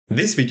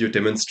This video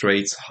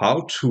demonstrates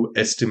how to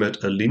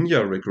estimate a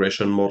linear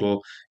regression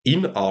model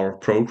in R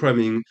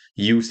programming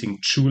using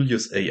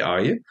Julius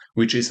AI,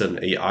 which is an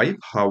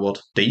AI-powered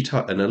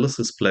data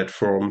analysis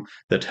platform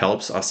that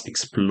helps us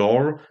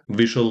explore,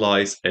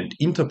 visualize, and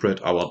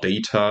interpret our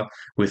data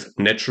with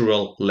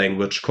natural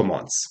language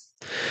commands.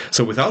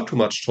 So without too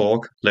much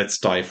talk, let's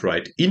dive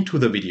right into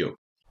the video.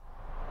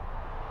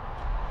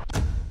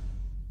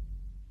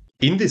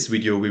 In this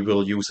video, we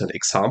will use an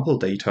example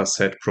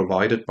dataset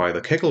provided by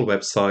the Kaggle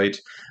website.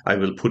 I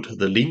will put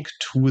the link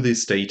to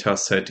this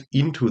dataset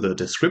into the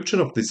description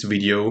of this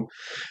video,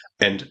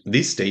 and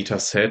this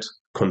dataset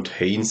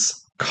contains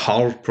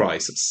car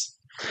prices.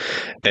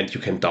 And you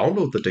can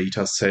download the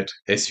dataset,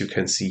 as you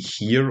can see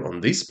here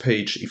on this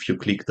page, if you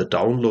click the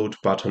download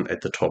button at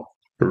the top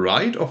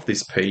right of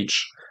this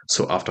page.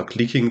 So after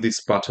clicking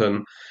this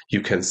button, you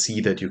can see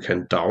that you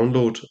can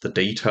download the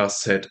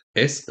dataset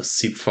as a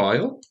zip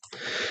file.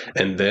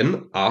 And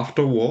then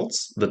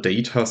afterwards, the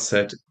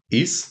dataset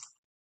is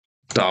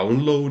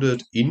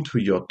downloaded into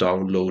your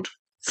download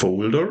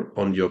folder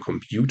on your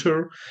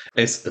computer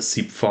as a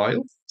zip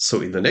file.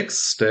 So in the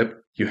next step,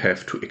 you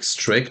have to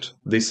extract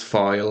this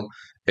file,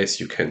 as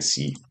you can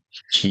see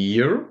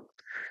here.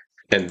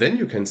 And then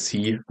you can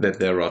see that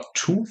there are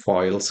two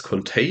files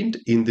contained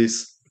in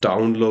this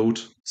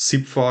download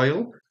zip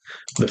file.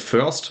 The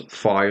first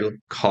file,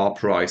 car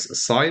price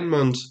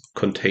assignment,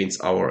 contains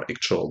our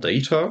actual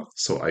data.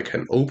 So I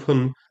can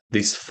open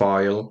this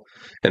file,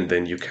 and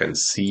then you can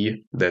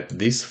see that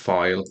this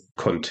file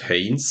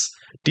contains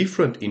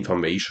different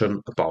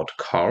information about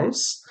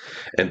cars.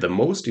 And the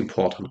most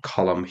important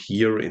column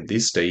here in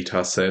this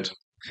data set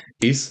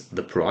is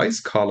the price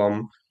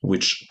column,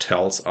 which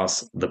tells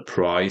us the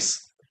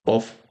price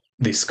of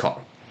this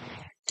car.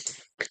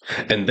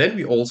 And then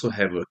we also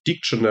have a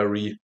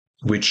dictionary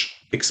which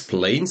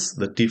explains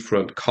the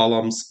different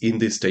columns in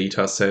this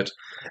data set,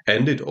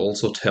 and it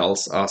also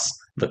tells us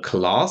the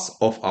class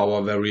of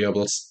our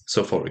variables.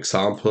 So for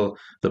example,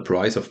 the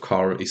price of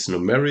car is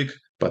numeric,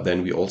 but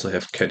then we also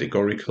have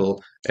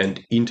categorical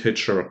and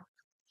integer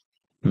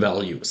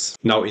values.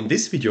 Now in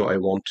this video, I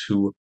want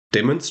to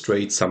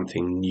demonstrate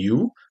something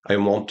new. I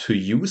want to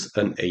use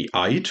an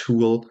AI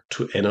tool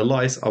to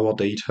analyze our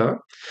data.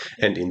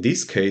 And in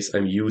this case,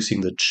 I'm using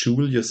the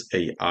Julius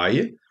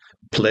AI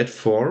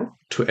platform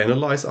to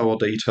analyze our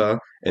data.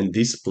 And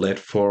this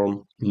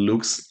platform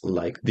looks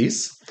like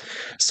this.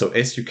 So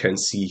as you can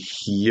see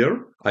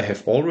here, I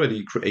have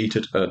already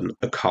created an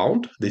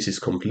account. This is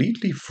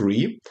completely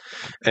free.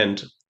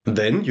 And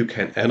then you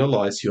can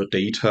analyze your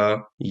data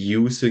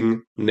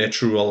using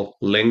natural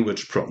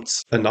language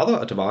prompts. Another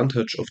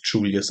advantage of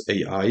Julius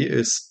AI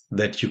is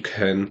that you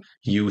can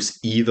use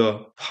either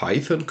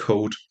Python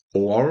code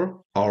or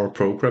R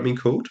programming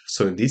code.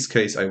 So in this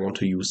case, I want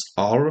to use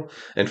R,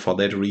 and for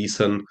that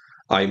reason,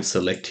 I'm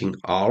selecting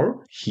R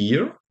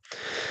here.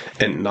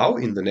 And now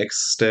in the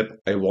next step,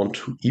 I want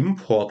to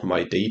import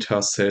my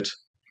data set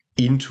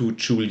into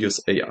Julius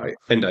AI.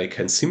 And I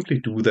can simply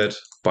do that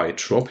by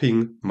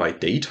dropping my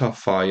data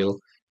file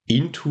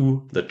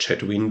into the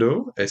chat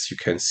window, as you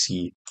can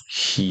see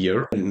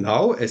here. And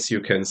now, as you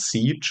can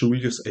see,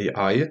 Julius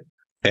AI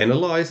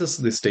analyzes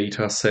this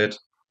data set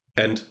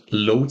and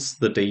loads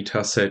the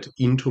data set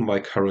into my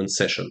current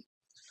session.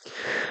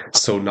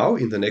 So now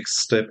in the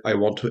next step, I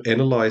want to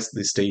analyze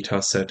this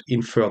data set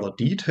in further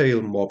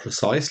detail. More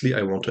precisely,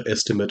 I want to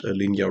estimate a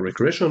linear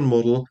regression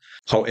model.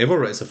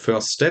 However, as a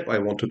first step, I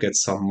want to get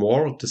some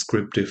more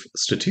descriptive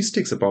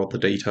statistics about the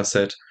data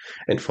set.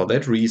 And for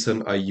that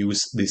reason, I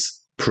use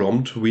this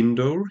prompt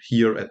window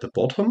here at the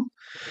bottom.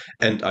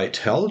 And I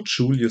tell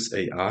Julius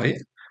AI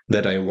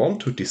that I want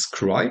to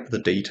describe the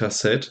data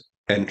set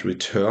and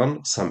return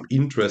some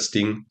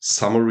interesting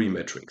summary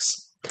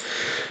metrics.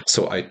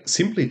 So I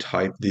simply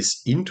type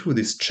this into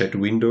this chat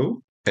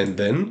window, and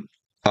then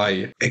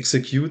I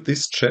execute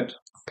this chat.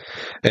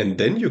 And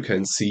then you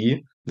can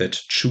see that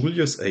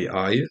Julius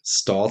AI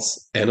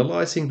starts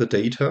analyzing the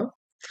data,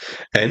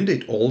 and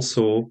it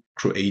also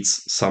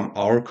creates some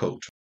R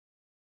code.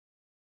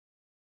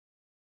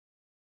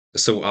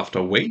 So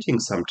after waiting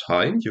some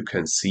time, you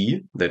can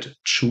see that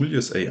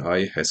Julius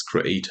AI has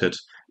created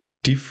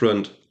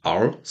different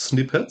R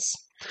snippets.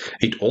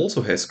 It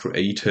also has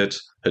created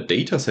a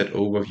dataset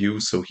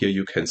overview. So here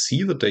you can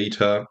see the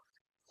data.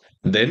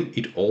 Then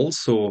it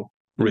also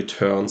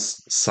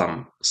returns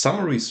some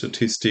summary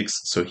statistics.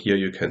 So here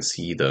you can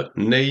see the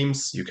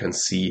names, you can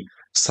see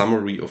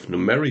summary of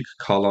numeric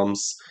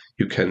columns,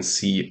 you can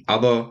see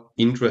other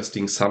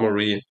interesting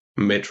summary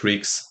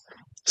metrics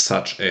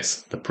such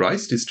as the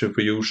price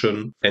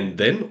distribution, and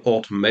then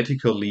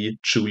automatically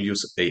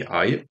Julius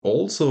AI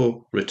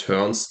also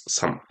returns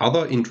some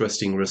other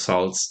interesting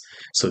results.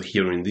 So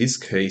here in this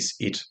case,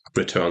 it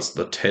returns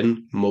the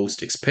 10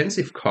 most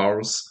expensive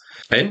cars,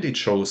 and it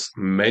shows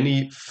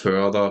many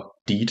further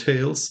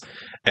details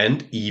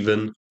and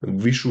even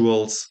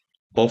visuals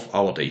of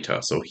our data.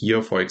 So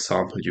here, for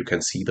example, you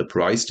can see the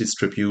price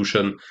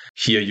distribution.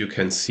 Here you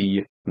can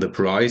see the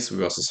price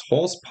versus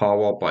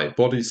horsepower by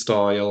body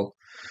style,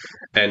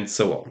 and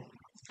so on.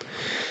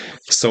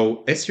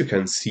 So as you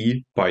can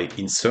see, by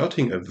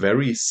inserting a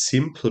very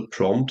simple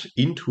prompt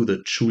into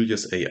the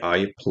Julius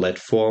AI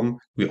platform,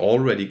 we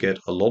already get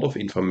a lot of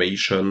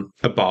information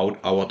about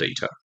our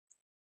data.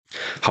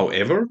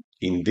 However,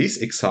 in this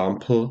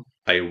example,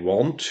 I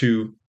want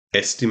to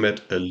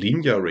estimate a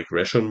linear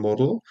regression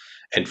model,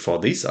 and for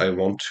this I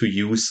want to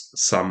use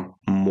some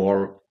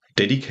more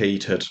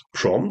dedicated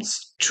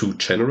prompts to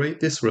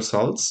generate these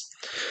results.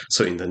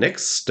 So in the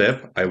next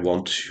step, I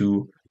want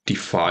to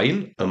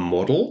define a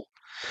model,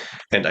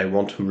 and I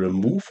want to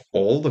remove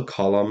all the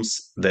columns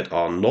that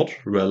are not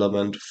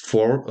relevant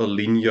for a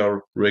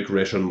linear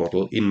regression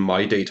model in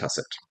my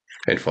dataset.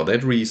 And for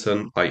that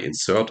reason, I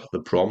insert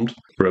the prompt,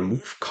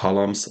 remove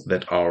columns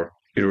that are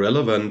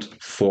irrelevant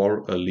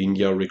for a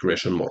linear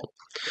regression model.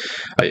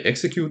 I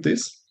execute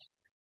this,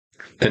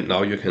 and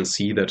now you can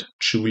see that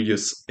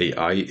Julius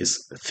AI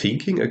is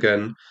thinking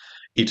again.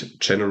 It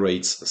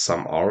generates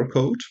some R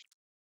code,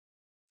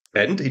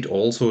 and it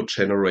also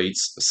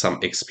generates some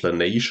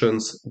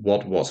explanations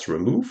what was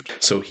removed.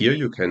 So here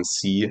you can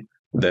see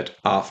that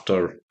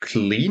after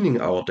cleaning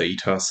our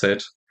data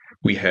set,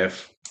 we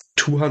have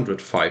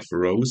 205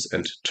 rows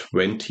and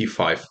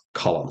 25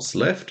 columns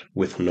left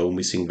with no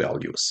missing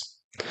values.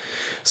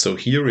 So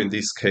here in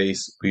this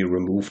case, we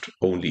removed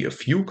only a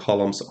few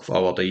columns of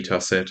our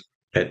data set,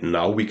 and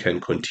now we can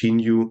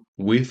continue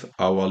with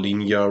our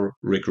linear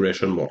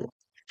regression model.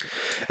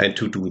 And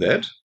to do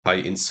that, I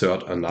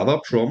insert another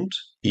prompt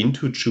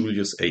into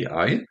Julius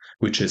AI,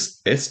 which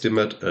is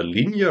estimate a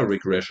linear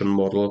regression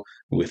model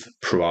with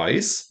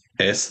price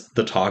as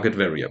the target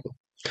variable.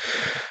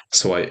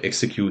 So I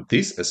execute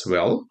this as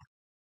well.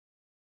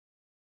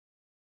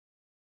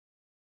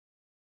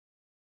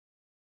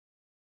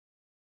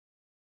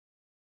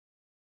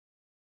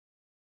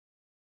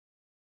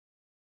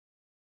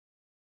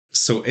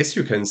 So as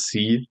you can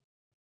see,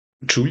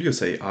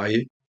 Julius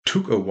AI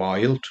took a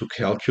while to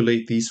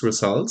calculate these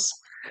results,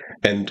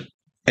 and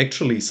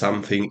actually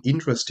something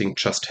interesting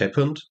just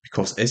happened,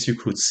 because as you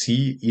could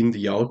see in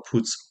the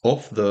outputs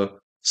of the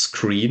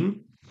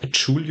screen,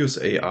 Julius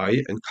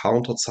AI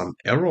encountered some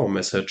error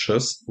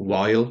messages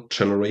while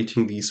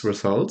generating these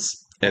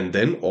results, and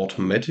then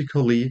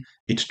automatically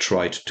it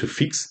tried to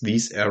fix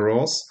these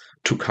errors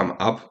to come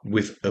up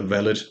with a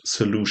valid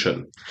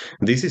solution.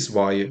 This is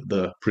why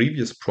the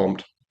previous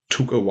prompt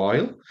took a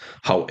while.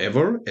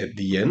 However, at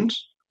the end,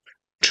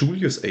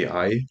 Julius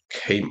AI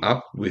came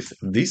up with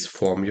this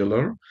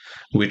formula,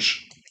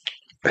 which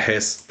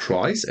has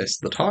price as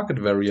the target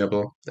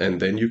variable, and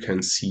then you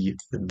can see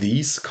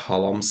these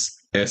columns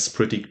as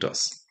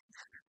predictors.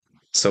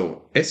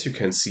 So as you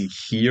can see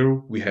here,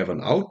 we have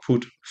an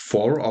output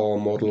for our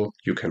model.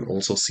 You can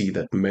also see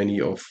that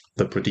many of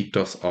the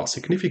predictors are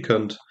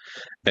significant,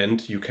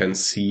 and you can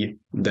see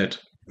that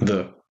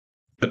the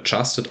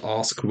adjusted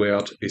R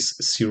squared is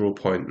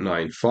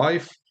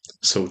 0.95.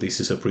 So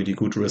this is a pretty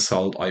good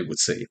result, I would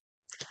say.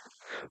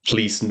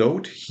 Please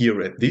note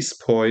here at this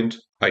point,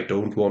 I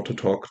don't want to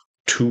talk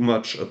too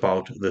much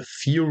about the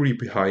theory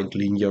behind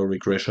linear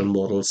regression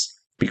models,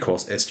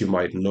 because as you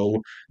might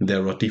know,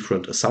 there are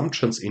different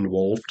assumptions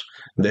involved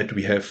that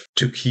we have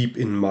to keep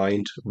in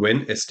mind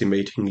when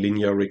estimating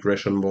linear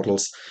regression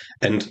models,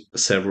 and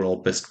several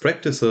best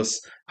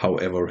practices.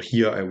 However,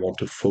 here I want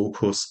to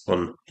focus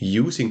on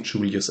using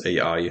Julius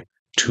AI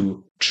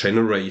to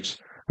generate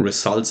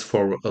results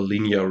for a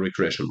linear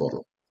regression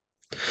model.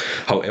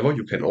 However,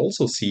 you can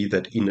also see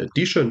that in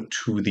addition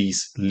to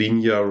these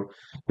linear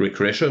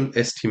regression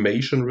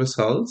estimation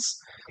results,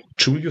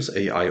 Julius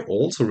AI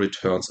also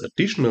returns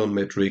additional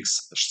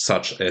metrics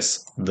such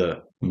as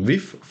the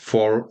width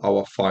for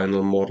our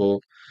final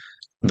model,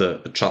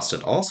 the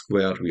adjusted R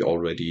squared. We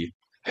already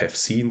have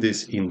seen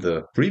this in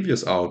the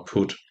previous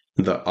output,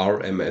 the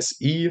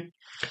RMSE,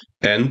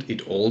 and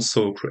it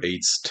also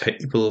creates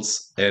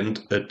tables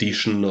and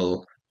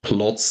additional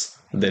plots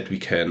that we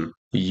can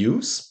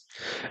use.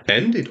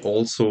 And it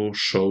also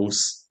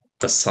shows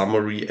a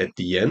summary at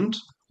the end,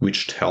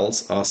 which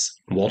tells us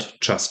what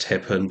just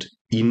happened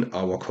in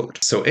our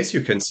code. So as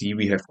you can see,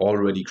 we have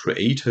already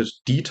created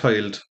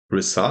detailed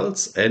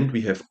results, and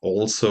we have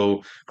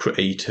also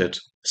created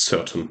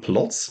certain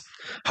plots.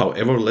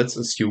 However, let's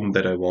assume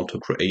that I want to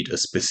create a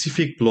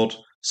specific plot.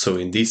 So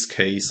in this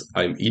case,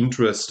 I'm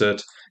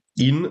interested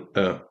in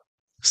a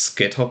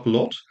scatter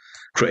plot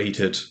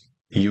created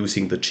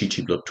using the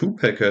ggplot2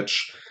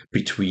 package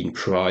between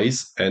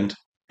price and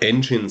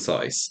engine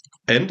size.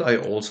 And I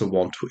also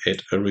want to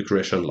add a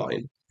regression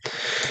line.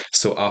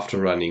 So after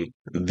running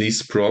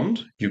this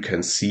prompt, you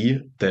can see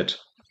that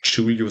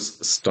Julius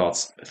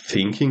starts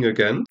thinking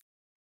again.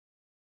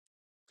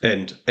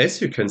 And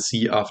as you can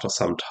see, after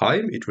some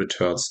time, it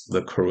returns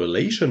the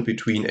correlation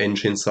between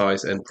engine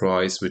size and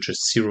price, which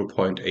is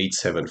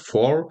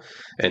 0.874.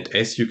 And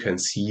as you can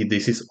see,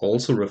 this is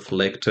also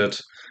reflected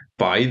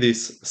by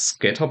this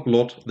scatter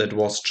plot that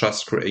was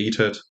just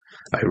created.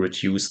 I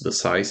reduce the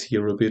size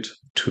here a bit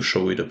to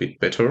show it a bit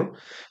better.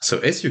 So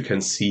as you can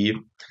see,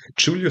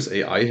 Julius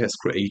AI has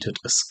created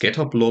a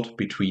scatter plot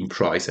between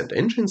price and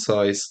engine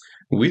size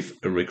with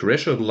a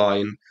regression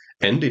line,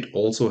 and it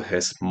also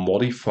has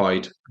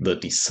modified the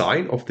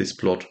design of this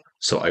plot.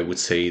 So I would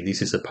say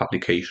this is a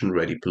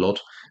publication-ready plot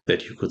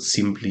that you could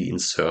simply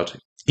insert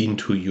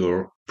into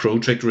your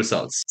project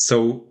results.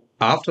 So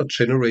after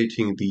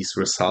generating these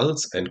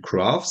results and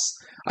graphs,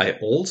 I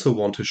also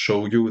want to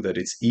show you that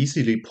it's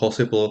easily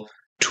possible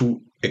to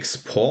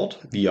export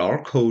the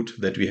R code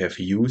that we have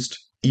used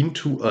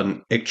into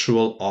an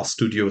actual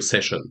RStudio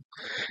session.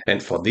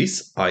 And for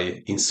this,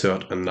 I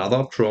insert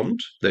another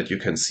prompt that you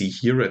can see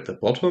here at the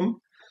bottom.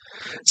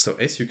 So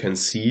as you can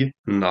see,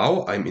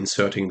 now I'm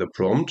inserting the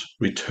prompt,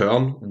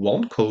 return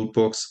one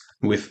codebox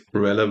with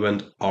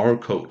relevant R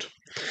code.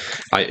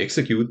 I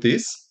execute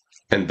this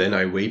and then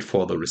I wait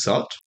for the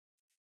result.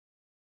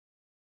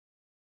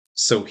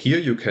 So here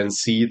you can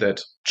see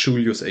that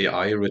Julius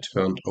AI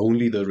returned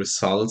only the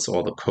results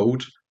or the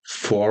code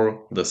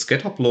for the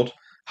scatterplot.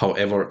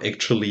 However,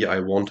 actually I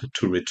wanted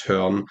to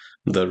return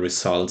the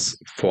results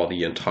for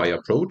the entire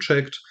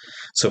project.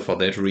 So for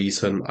that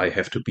reason, I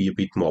have to be a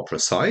bit more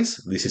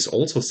precise. This is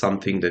also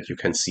something that you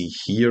can see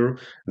here,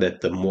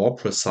 that the more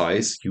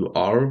precise you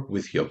are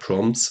with your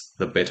prompts,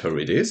 the better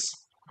it is.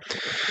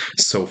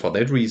 So for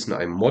that reason,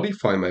 I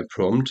modify my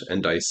prompt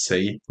and I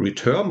say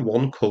return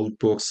one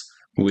codebox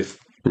with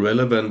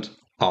relevant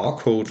R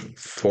code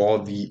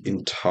for the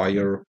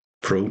entire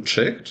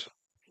project.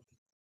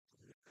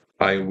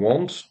 I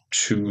want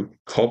to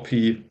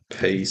copy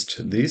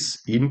paste this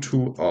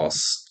into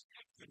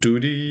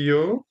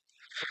RStudio.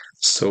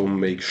 So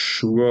make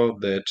sure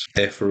that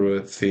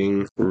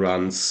everything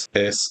runs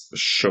as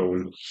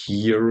shown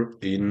here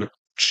in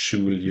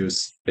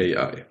Julius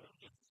AI.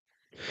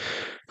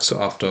 So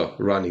after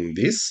running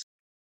this,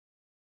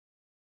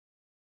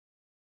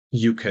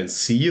 you can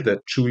see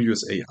that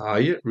Julius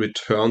AI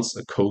returns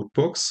a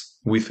codebox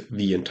with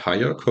the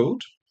entire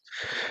code.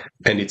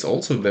 And it's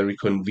also very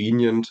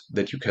convenient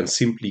that you can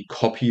simply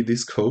copy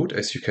this code,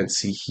 as you can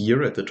see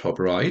here at the top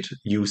right,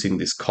 using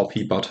this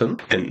copy button.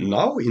 And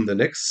now in the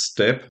next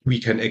step, we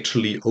can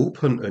actually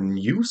open a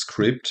new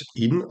script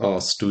in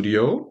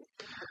RStudio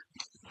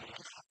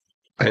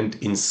and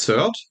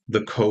insert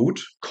the code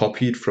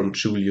copied from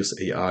Julius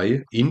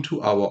AI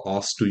into our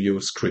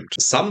RStudio script.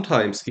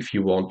 Sometimes if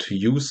you want to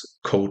use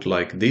code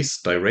like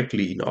this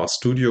directly in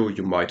RStudio,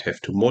 you might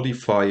have to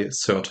modify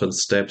certain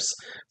steps,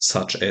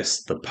 such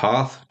as the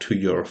path to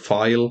your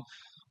file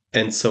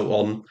and so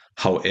on.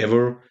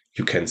 However,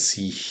 you can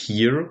see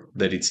here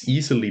that it's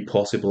easily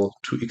possible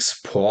to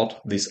export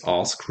this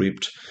R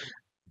script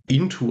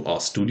into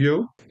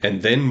RStudio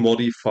and then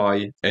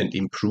modify and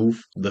improve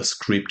the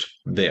script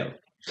there.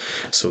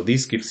 So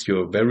this gives you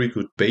a very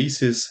good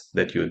basis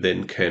that you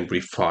then can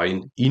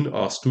refine in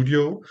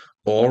RStudio,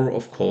 or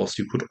of course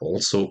you could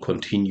also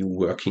continue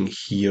working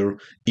here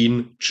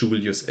in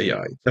Julius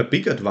AI. A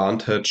big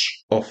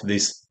advantage of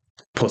this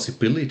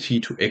possibility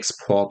to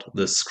export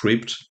the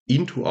script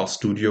into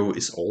RStudio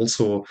is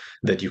also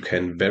that you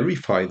can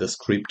verify the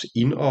script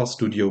in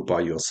RStudio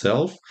by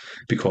yourself,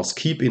 because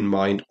keep in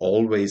mind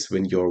always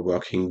when you're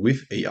working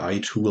with AI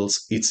tools,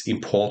 it's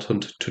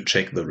important to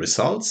check the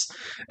results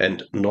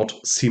and not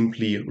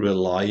simply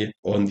rely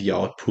on the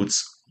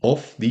outputs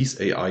of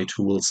these AI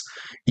tools,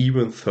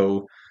 even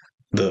though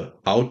the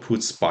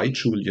outputs by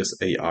Julius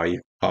AI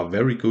are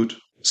very good.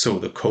 So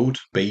the code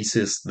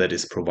basis that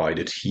is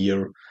provided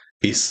here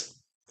is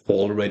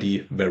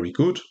already very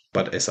good,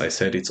 but as I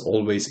said, it's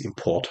always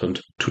important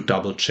to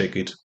double check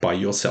it by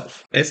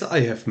yourself. As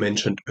I have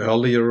mentioned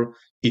earlier,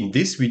 in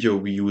this video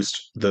we used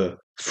the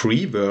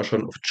free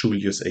version of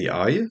Julius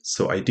AI,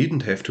 so I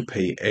didn't have to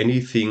pay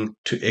anything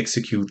to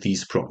execute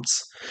these prompts.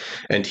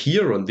 And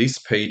here on this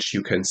page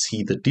you can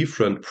see the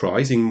different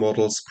pricing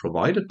models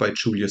provided by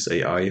Julius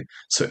AI.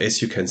 So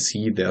as you can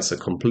see, there's a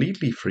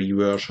completely free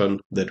version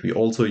that we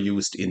also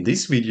used in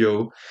this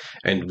video,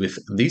 and with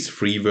this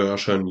free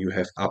version you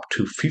have up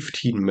to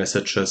 15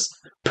 messages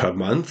per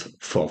month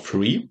for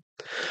free.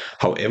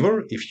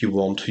 However, if you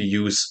want to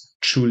use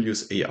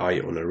Julius AI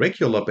on a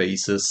regular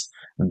basis,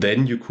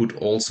 then you could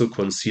also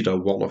consider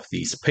one of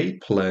these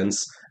paid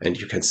plans, and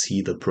you can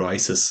see the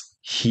prices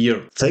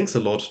here. Thanks a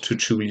lot to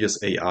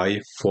Julius AI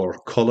for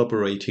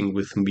collaborating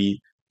with me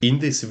in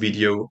this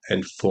video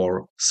and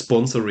for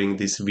sponsoring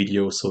this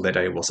video so that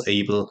I was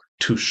able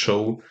to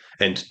show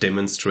and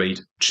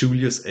demonstrate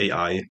Julius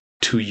AI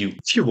to you.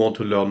 If you want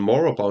to learn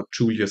more about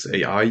Julius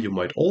AI, you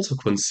might also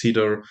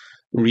consider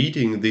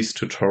reading this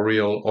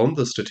tutorial on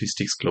the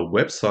Statistics Globe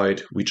website,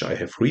 which I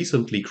have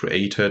recently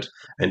created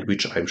and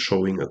which I'm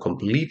showing a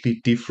completely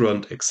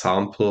different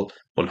example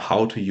on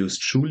how to use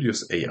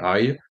Julius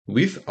AI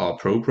with R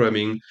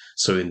programming.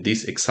 So in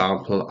this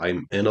example,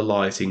 I'm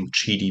analyzing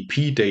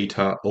GDP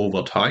data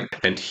over time.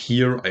 And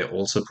here I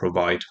also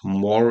provide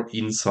more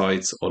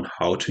insights on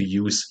how to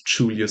use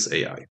Julius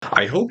AI.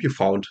 I hope you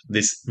found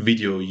this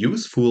video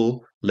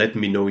useful. Let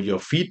me know your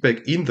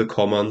feedback in the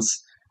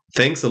comments.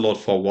 Thanks a lot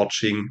for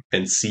watching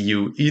and see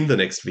you in the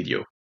next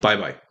video. Bye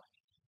bye.